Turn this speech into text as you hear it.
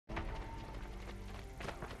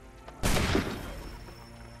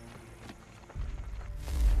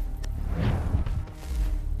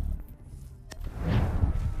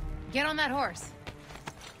Get on that horse.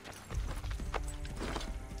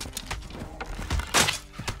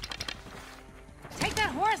 Take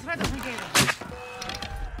that horse, Brother Brigadier.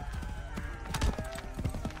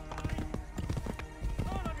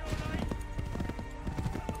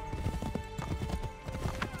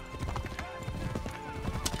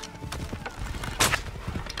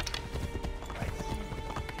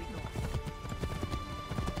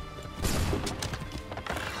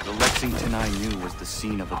 Lexington I knew was the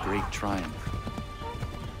scene of a great triumph.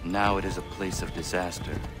 Now it is a place of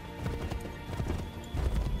disaster.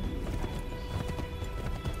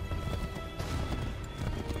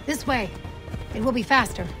 This way. It will be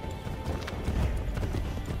faster.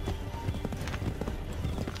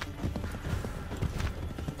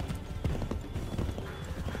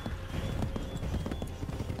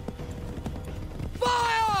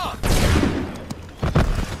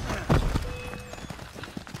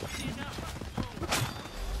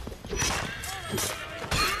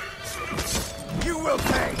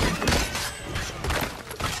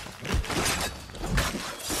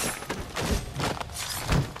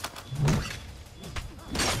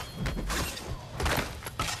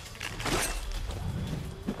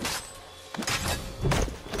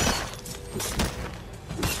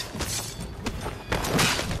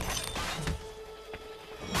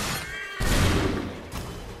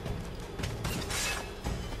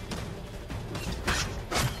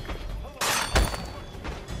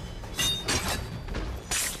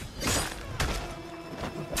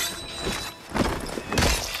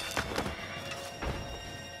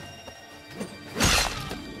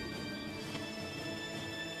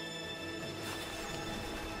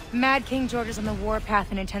 Mad King George is on the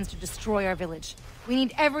warpath and intends to destroy our village. We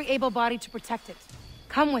need every able body to protect it.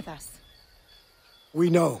 Come with us. We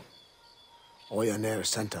know. Oyonnax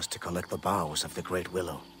sent us to collect the boughs of the Great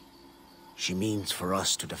Willow. She means for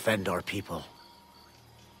us to defend our people.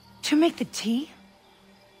 To make the tea?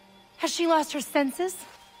 Has she lost her senses?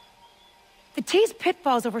 The tea's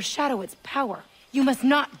pitfalls overshadow its power. You must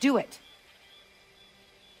not do it.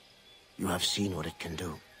 You have seen what it can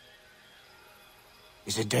do.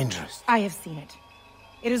 Is it dangerous? I have seen it.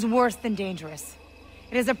 It is worse than dangerous.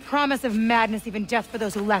 It is a promise of madness, even death for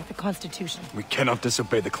those who lack the Constitution. We cannot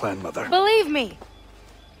disobey the Clan Mother. Believe me!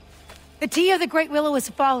 The tea of the Great Willow is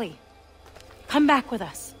folly. Come back with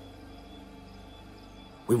us.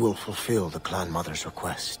 We will fulfill the Clan Mother's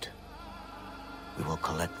request. We will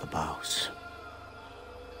collect the boughs.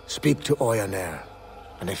 Speak to Oyonnax,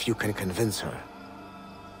 and if you can convince her,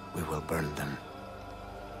 we will burn them.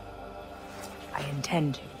 I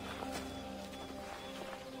intend to.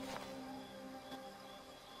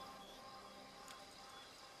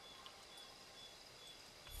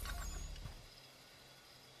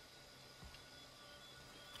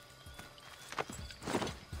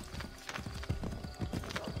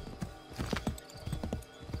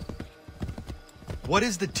 What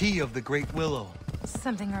is the tea of the Great Willow?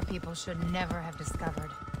 Something our people should never have discovered.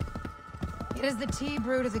 It is the tea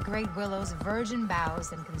brewed of the Great Willow's virgin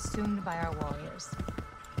boughs and consumed by our warriors.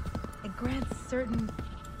 It grants certain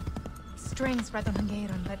strengths, Brother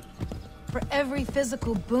Hungarian, but for every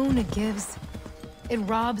physical boon it gives, it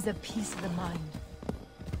robs a piece of the mind.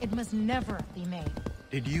 It must never be made.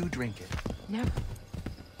 Did you drink it? Never.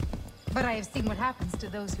 But I have seen what happens to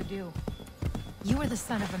those who do. You are the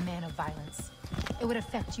son of a man of violence. It would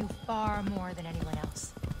affect you far more than anyone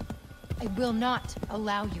else. I will not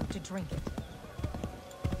allow you to drink it.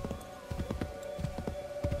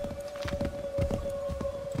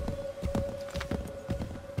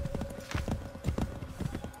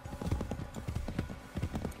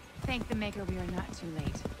 Thank the Maker we are not too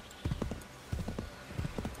late.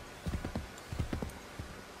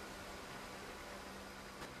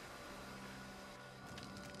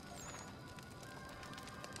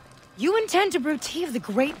 You intend to brew tea of the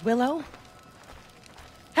Great Willow?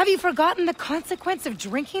 Have you forgotten the consequence of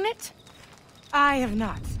drinking it? I have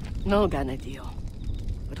not. No, Ganadio.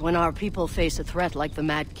 But when our people face a threat like the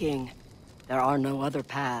Mad King, there are no other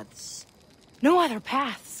paths. No other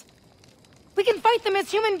paths? We can fight them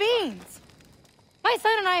as human beings! My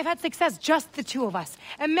son and I have had success, just the two of us.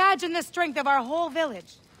 Imagine the strength of our whole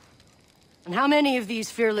village. And how many of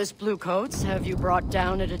these fearless bluecoats have you brought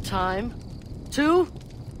down at a time? 2?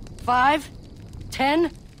 5?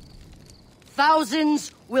 10?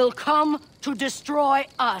 Thousands will come to destroy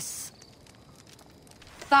us.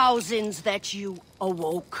 Thousands that you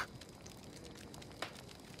awoke.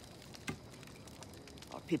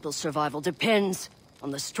 Our people's survival depends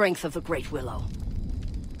on the strength of the Great Willow.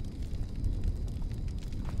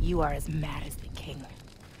 You are as mad as the king.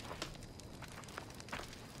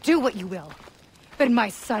 Do what you will. Then my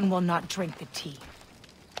son will not drink the tea.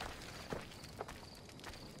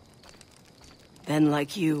 Then,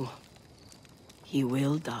 like you, he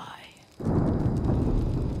will die.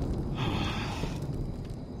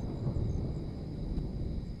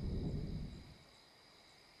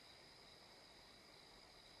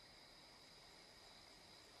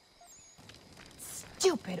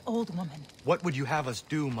 Stupid old woman. What would you have us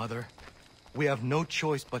do, Mother? We have no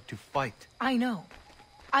choice but to fight. I know.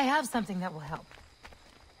 I have something that will help.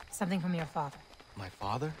 Something from your father. My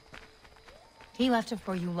father? He left it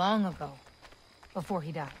for you long ago, before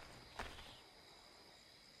he died.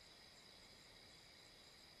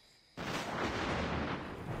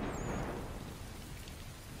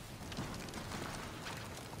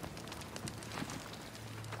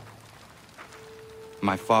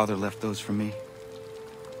 My father left those for me.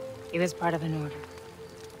 He was part of an order.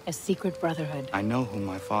 A secret brotherhood. I know who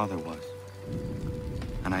my father was.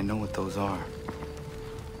 And I know what those are.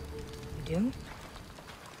 You do?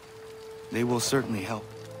 They will certainly help.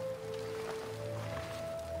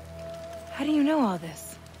 How do you know all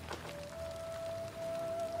this?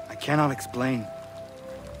 I cannot explain.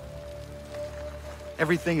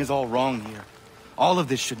 Everything is all wrong here. All of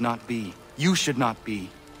this should not be. You should not be.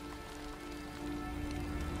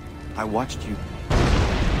 I watched you.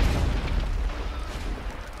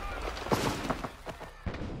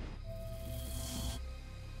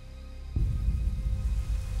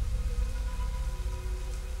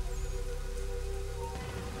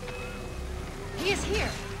 He is here!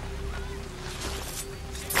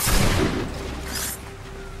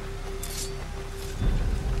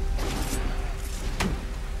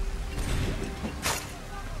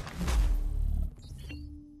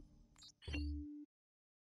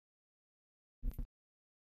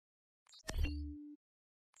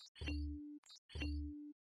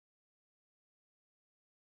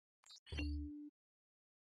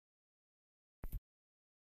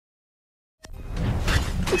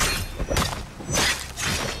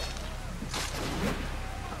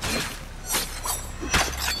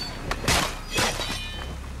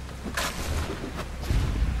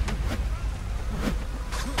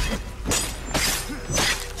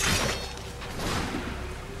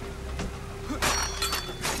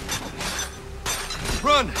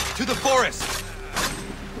 Run! To the forest!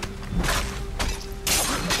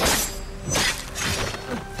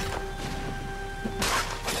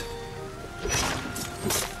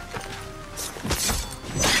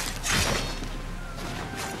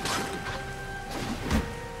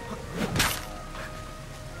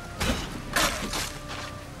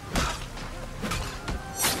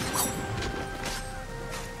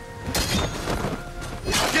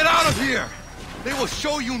 Get out of here! They will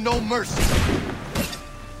show you no mercy!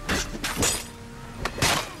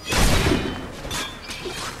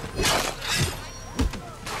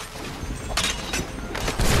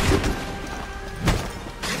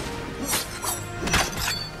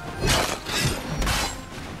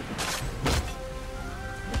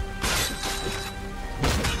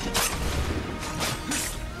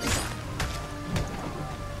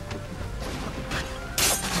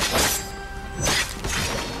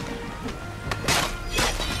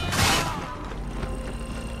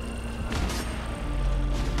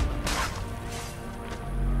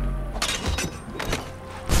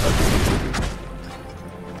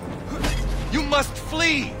 You must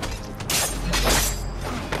flee!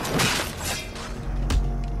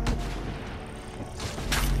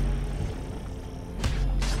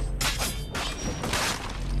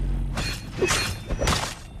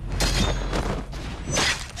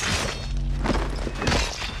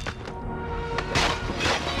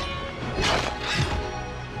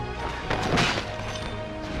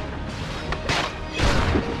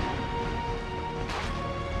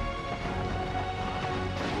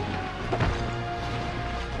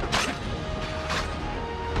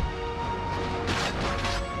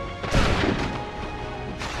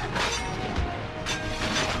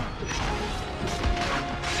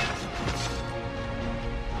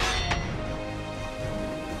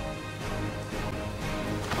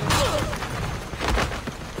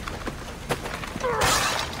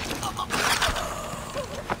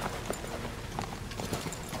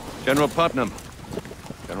 General Putnam,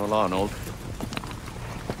 General Arnold.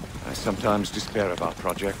 I sometimes despair of our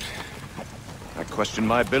project. I question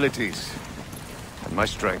my abilities and my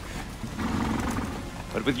strength.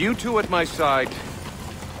 But with you two at my side,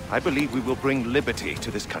 I believe we will bring liberty to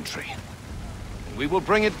this country. And we will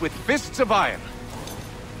bring it with fists of iron.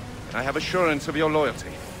 And I have assurance of your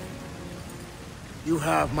loyalty. You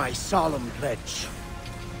have my solemn pledge.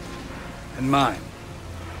 And mine.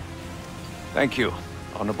 Thank you,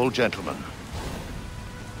 honorable gentlemen.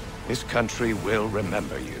 This country will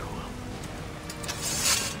remember you.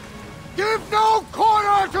 Give no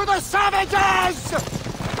quarter to the savages!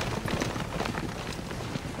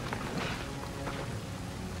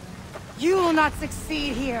 You will not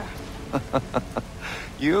succeed here.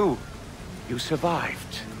 You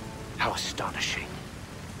survived. How astonishing.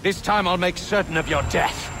 This time I'll make certain of your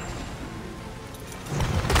death.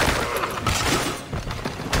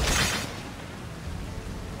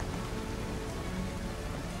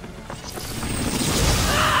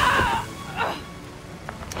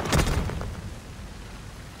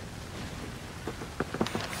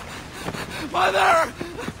 Mother!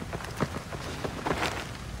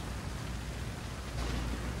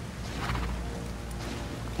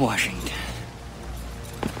 Washington.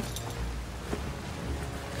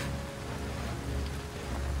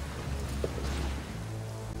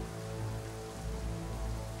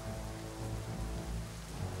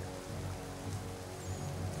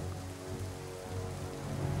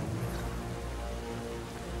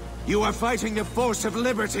 You are fighting the force of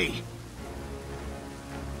liberty.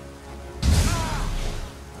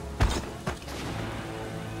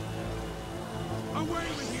 Away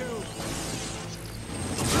with you!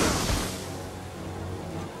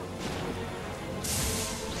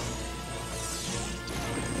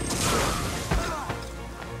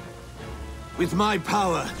 With my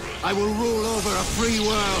power, I will rule over a free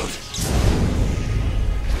world.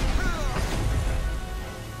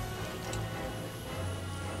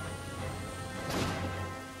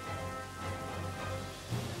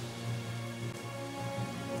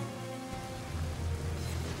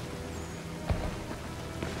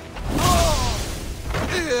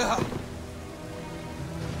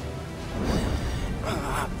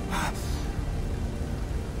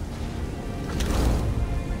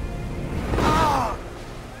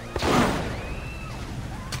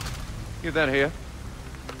 Give that here.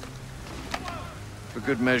 For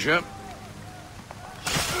good measure.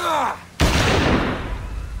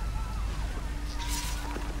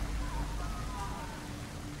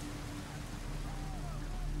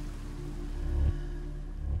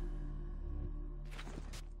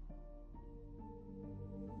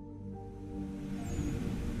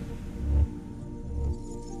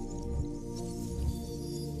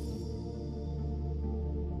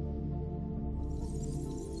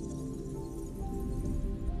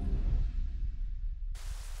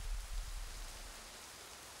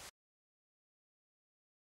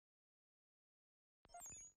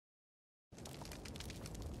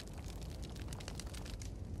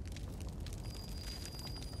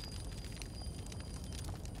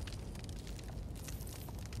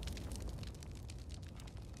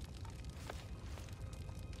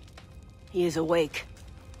 He is awake.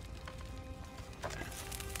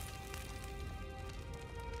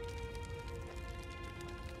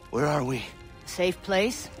 Where are we? Safe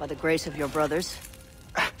place, by the grace of your brothers.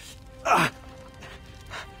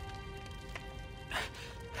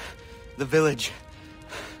 The village.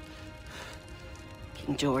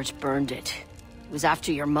 King George burned it. It was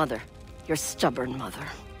after your mother. Your stubborn mother.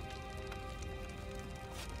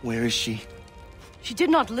 Where is she? She did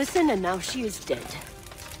not listen, and now she is dead.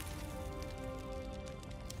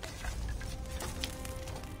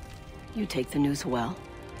 You take the news well.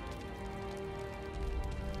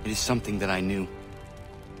 It is something that I knew.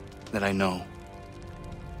 That I know.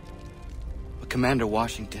 But Commander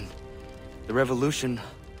Washington, the revolution...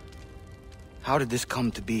 How did this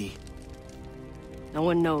come to be? No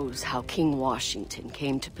one knows how King Washington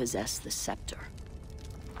came to possess the scepter.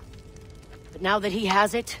 But now that he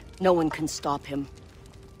has it, no one can stop him.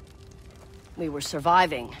 We were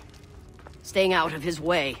surviving, staying out of his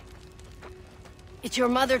way. Yet your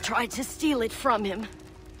mother tried to steal it from him.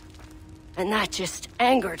 And that just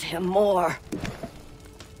angered him more.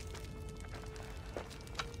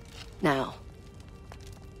 Now,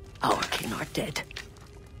 our kin are dead.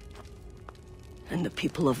 And the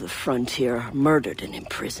people of the frontier are murdered and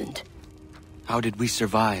imprisoned. How did we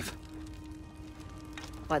survive?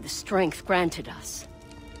 By the strength granted us.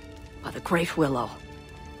 By the Great Willow.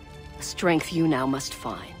 A strength you now must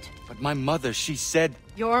find. But my mother, she said...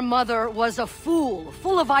 Your mother was a fool,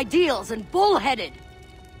 full of ideals and bullheaded.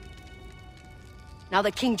 Now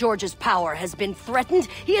that King George's power has been threatened,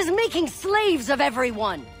 he is making slaves of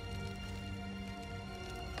everyone.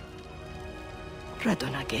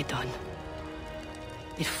 Radonagedon.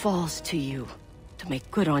 It falls to you to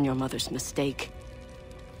make good on your mother's mistake.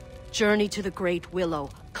 Journey to the Great Willow,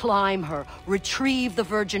 climb her, retrieve the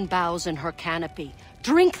virgin boughs in her canopy,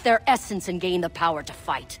 drink their essence and gain the power to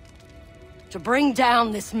fight. To bring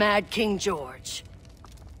down this mad King George.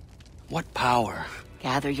 What power?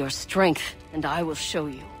 Gather your strength, and I will show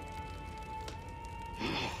you.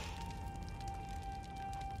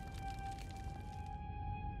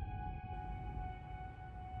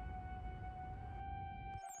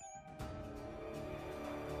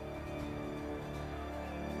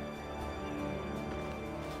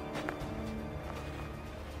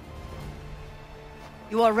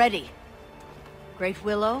 You are ready. Great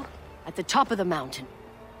Willow, at the top of the mountain.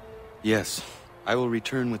 Yes. I will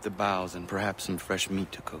return with the boughs and perhaps some fresh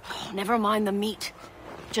meat to cook. Oh, never mind the meat.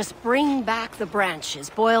 Just bring back the branches,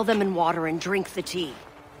 boil them in water, and drink the tea.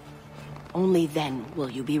 Only then will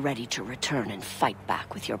you be ready to return and fight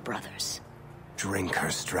back with your brothers. Drink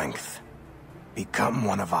her strength. Become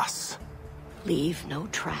one of us. Leave no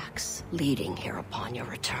tracks leading here upon your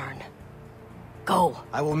return. Go.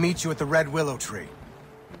 I will meet you at the Red Willow Tree.